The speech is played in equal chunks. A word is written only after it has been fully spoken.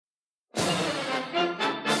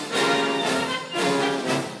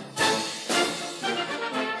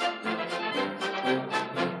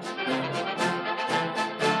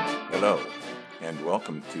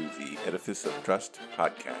welcome to the Edifice of Trust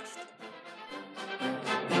podcast.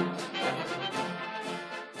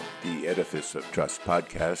 The Edifice of Trust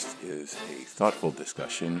podcast is a thoughtful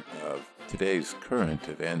discussion of today's current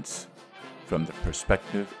events from the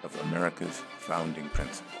perspective of America's founding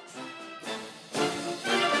principles.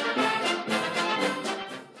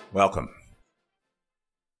 Welcome.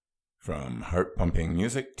 From heart-pumping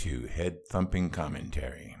music to head-thumping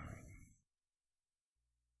commentary.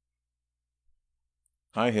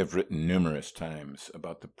 I have written numerous times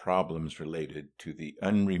about the problems related to the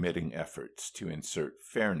unremitting efforts to insert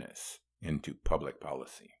fairness into public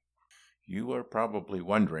policy. You are probably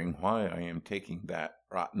wondering why I am taking that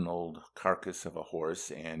rotten old carcass of a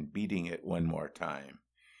horse and beating it one more time.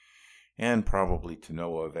 And probably to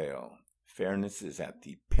no avail. Fairness is at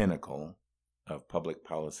the pinnacle of public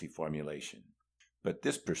policy formulation. But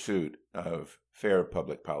this pursuit of fair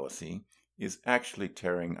public policy is actually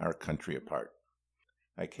tearing our country apart.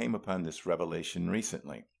 I came upon this revelation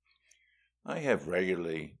recently. I have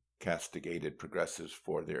regularly castigated progressives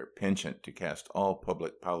for their penchant to cast all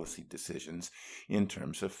public policy decisions in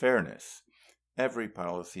terms of fairness. Every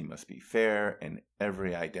policy must be fair, and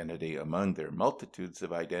every identity among their multitudes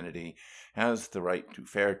of identity has the right to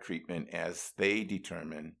fair treatment as they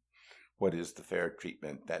determine what is the fair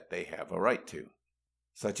treatment that they have a right to,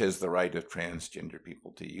 such as the right of transgender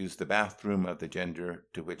people to use the bathroom of the gender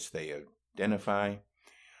to which they identify,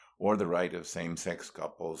 or the right of same-sex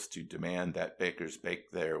couples to demand that bakers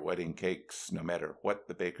bake their wedding cakes no matter what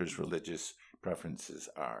the baker's religious preferences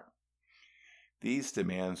are. These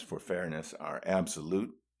demands for fairness are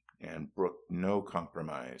absolute and brook no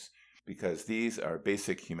compromise because these are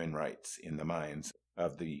basic human rights in the minds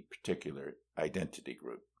of the particular identity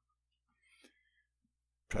group.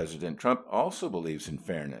 President Trump also believes in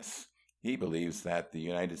fairness. He believes that the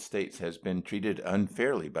United States has been treated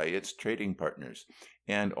unfairly by its trading partners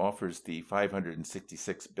and offers the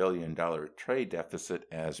 $566 billion trade deficit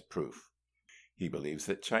as proof. He believes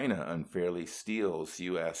that China unfairly steals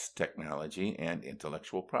U.S. technology and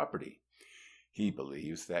intellectual property. He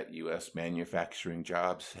believes that U.S. manufacturing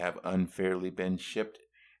jobs have unfairly been shipped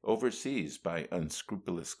overseas by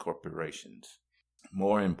unscrupulous corporations.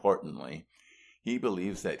 More importantly, he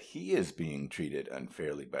believes that he is being treated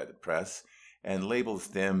unfairly by the press and labels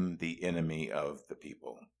them the enemy of the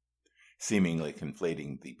people, seemingly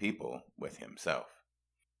conflating the people with himself.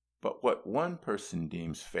 But what one person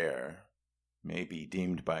deems fair may be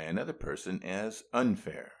deemed by another person as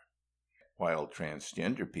unfair. While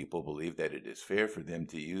transgender people believe that it is fair for them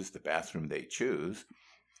to use the bathroom they choose,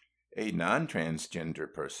 a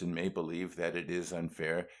non-transgender person may believe that it is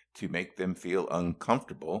unfair to make them feel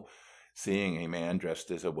uncomfortable seeing a man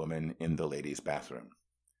dressed as a woman in the ladies' bathroom.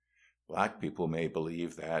 Black people may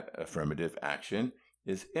believe that affirmative action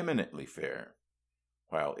is eminently fair,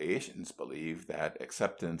 while Asians believe that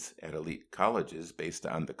acceptance at elite colleges based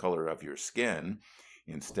on the color of your skin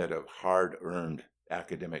instead of hard-earned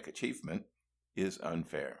academic achievement is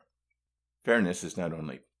unfair. Fairness is not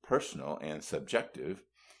only personal and subjective,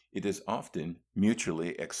 it is often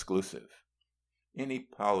mutually exclusive. Any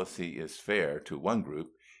policy is fair to one group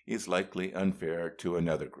is likely unfair to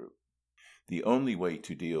another group. The only way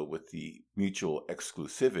to deal with the mutual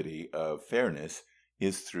exclusivity of fairness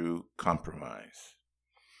is through compromise.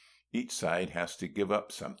 Each side has to give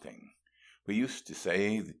up something. We used to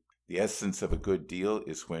say the essence of a good deal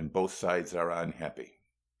is when both sides are unhappy.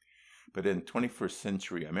 But in 21st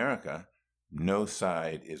century America, no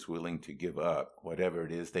side is willing to give up whatever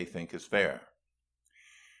it is they think is fair.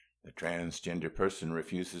 The transgender person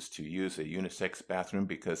refuses to use a unisex bathroom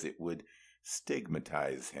because it would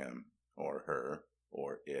stigmatize him or her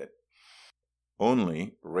or it.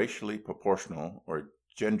 Only racially proportional or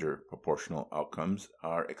gender proportional outcomes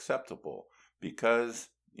are acceptable because,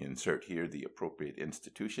 insert here the appropriate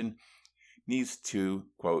institution, needs to,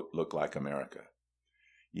 quote, look like America,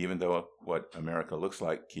 even though what America looks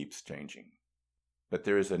like keeps changing. But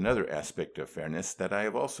there is another aspect of fairness that I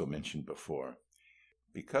have also mentioned before.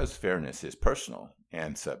 Because fairness is personal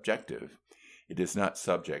and subjective, it is not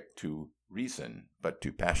subject to reason, but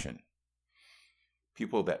to passion.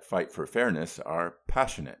 People that fight for fairness are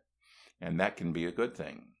passionate, and that can be a good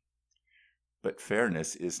thing. But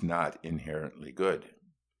fairness is not inherently good,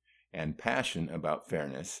 and passion about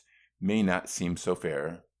fairness may not seem so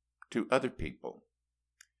fair to other people.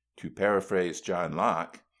 To paraphrase John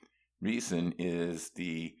Locke, reason is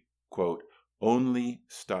the, quote, only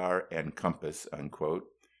star and compass, unquote,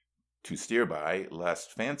 to steer by,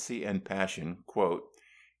 lest fancy and passion, quote,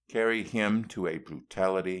 carry him to a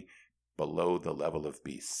brutality below the level of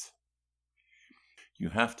beasts. You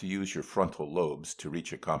have to use your frontal lobes to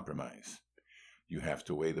reach a compromise. You have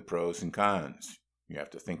to weigh the pros and cons. You have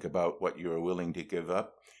to think about what you are willing to give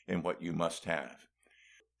up and what you must have.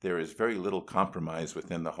 There is very little compromise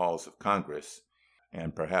within the halls of Congress,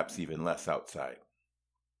 and perhaps even less outside.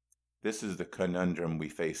 This is the conundrum we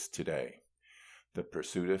face today. The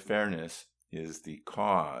pursuit of fairness is the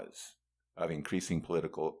cause of increasing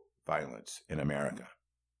political violence in America.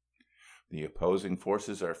 The opposing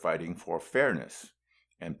forces are fighting for fairness,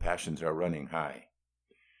 and passions are running high.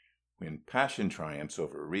 When passion triumphs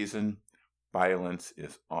over reason, violence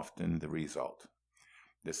is often the result.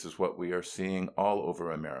 This is what we are seeing all over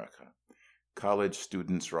America. College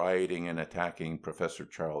students rioting and attacking Professor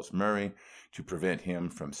Charles Murray to prevent him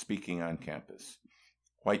from speaking on campus.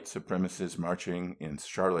 White supremacists marching in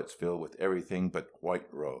Charlottesville with everything but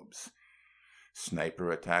white robes.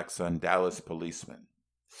 Sniper attacks on Dallas policemen.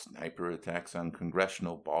 Sniper attacks on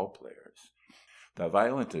congressional ball players. The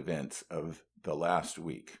violent events of the last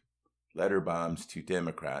week, letter bombs to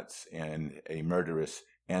Democrats and a murderous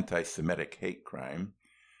anti-Semitic hate crime,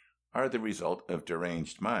 are the result of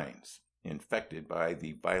deranged minds, infected by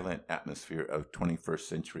the violent atmosphere of 21st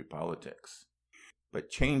century politics. But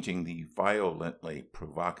changing the violently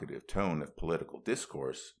provocative tone of political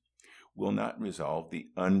discourse will not resolve the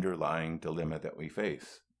underlying dilemma that we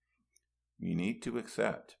face. We need to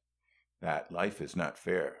accept that life is not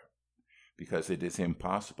fair, because it is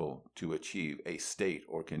impossible to achieve a state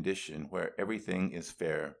or condition where everything is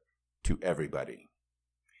fair to everybody.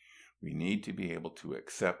 We need to be able to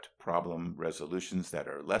accept problem resolutions that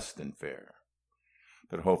are less than fair,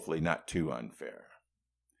 but hopefully not too unfair.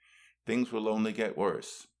 Things will only get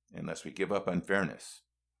worse unless we give up unfairness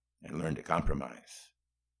and learn to compromise.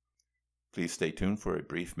 Please stay tuned for a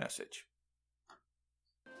brief message.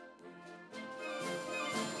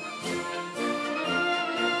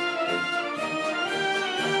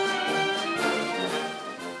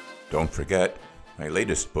 Don't forget, my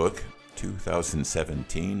latest book,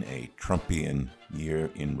 2017, A Trumpian Year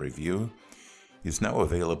in Review, is now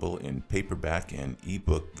available in paperback and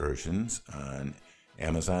ebook versions on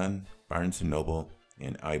Amazon, Barnes & Noble,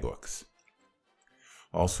 and iBooks.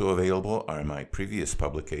 Also available are my previous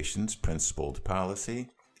publications, Principled Policy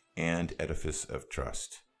and Edifice of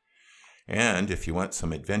Trust. And if you want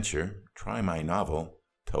some adventure, try my novel,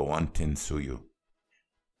 Tawantinsuyu.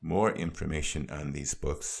 More information on these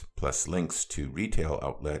books, plus links to retail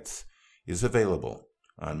outlets, is available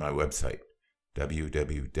on my website,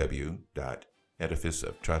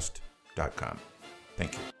 www.edificeoftrust.com.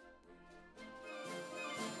 Thank you.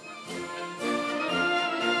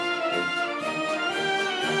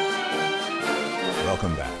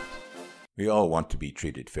 Welcome back. We all want to be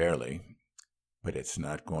treated fairly, but it's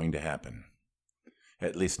not going to happen.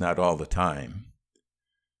 At least not all the time.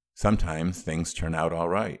 Sometimes things turn out all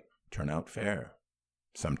right, turn out fair.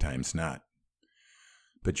 Sometimes not.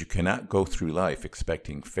 But you cannot go through life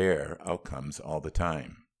expecting fair outcomes all the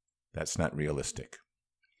time. That's not realistic.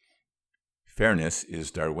 Fairness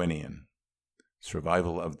is Darwinian.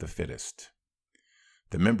 Survival of the fittest.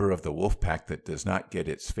 The member of the wolf pack that does not get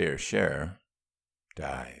its fair share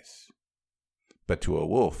dies. But to a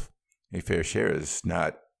wolf, a fair share is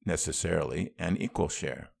not necessarily an equal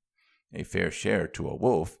share. A fair share to a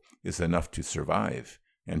wolf is enough to survive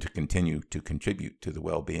and to continue to contribute to the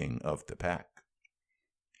well-being of the pack.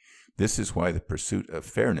 This is why the pursuit of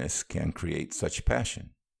fairness can create such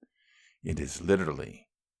passion. It is literally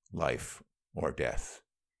life or death,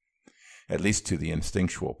 at least to the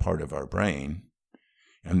instinctual part of our brain,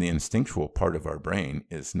 and the instinctual part of our brain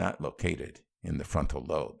is not located in the frontal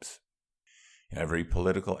lobes. Every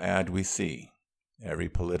political ad we see, every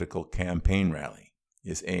political campaign rally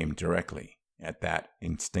is aimed directly at that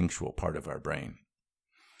instinctual part of our brain.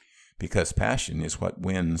 Because passion is what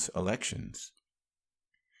wins elections.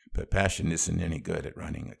 But passion isn't any good at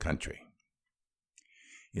running a country.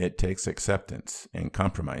 It takes acceptance and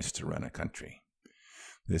compromise to run a country.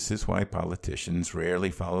 This is why politicians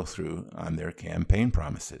rarely follow through on their campaign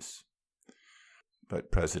promises.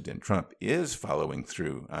 But President Trump is following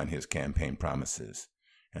through on his campaign promises,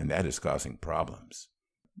 and that is causing problems.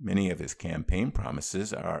 Many of his campaign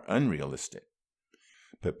promises are unrealistic.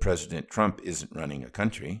 But President Trump isn't running a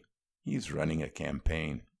country. He's running a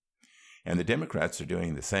campaign. And the Democrats are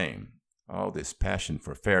doing the same. All this passion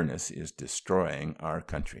for fairness is destroying our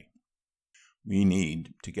country. We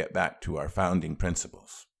need to get back to our founding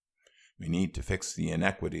principles. We need to fix the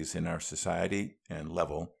inequities in our society and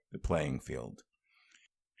level the playing field.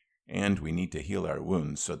 And we need to heal our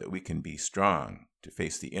wounds so that we can be strong to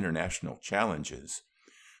face the international challenges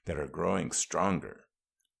that are growing stronger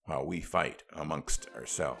while we fight amongst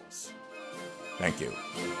ourselves. Thank you.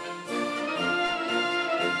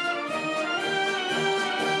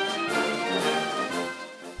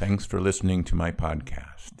 Thanks for listening to my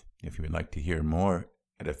podcast. If you would like to hear more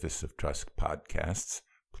Edifice of Trust podcasts,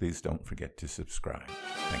 please don't forget to subscribe.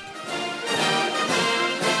 Thank you.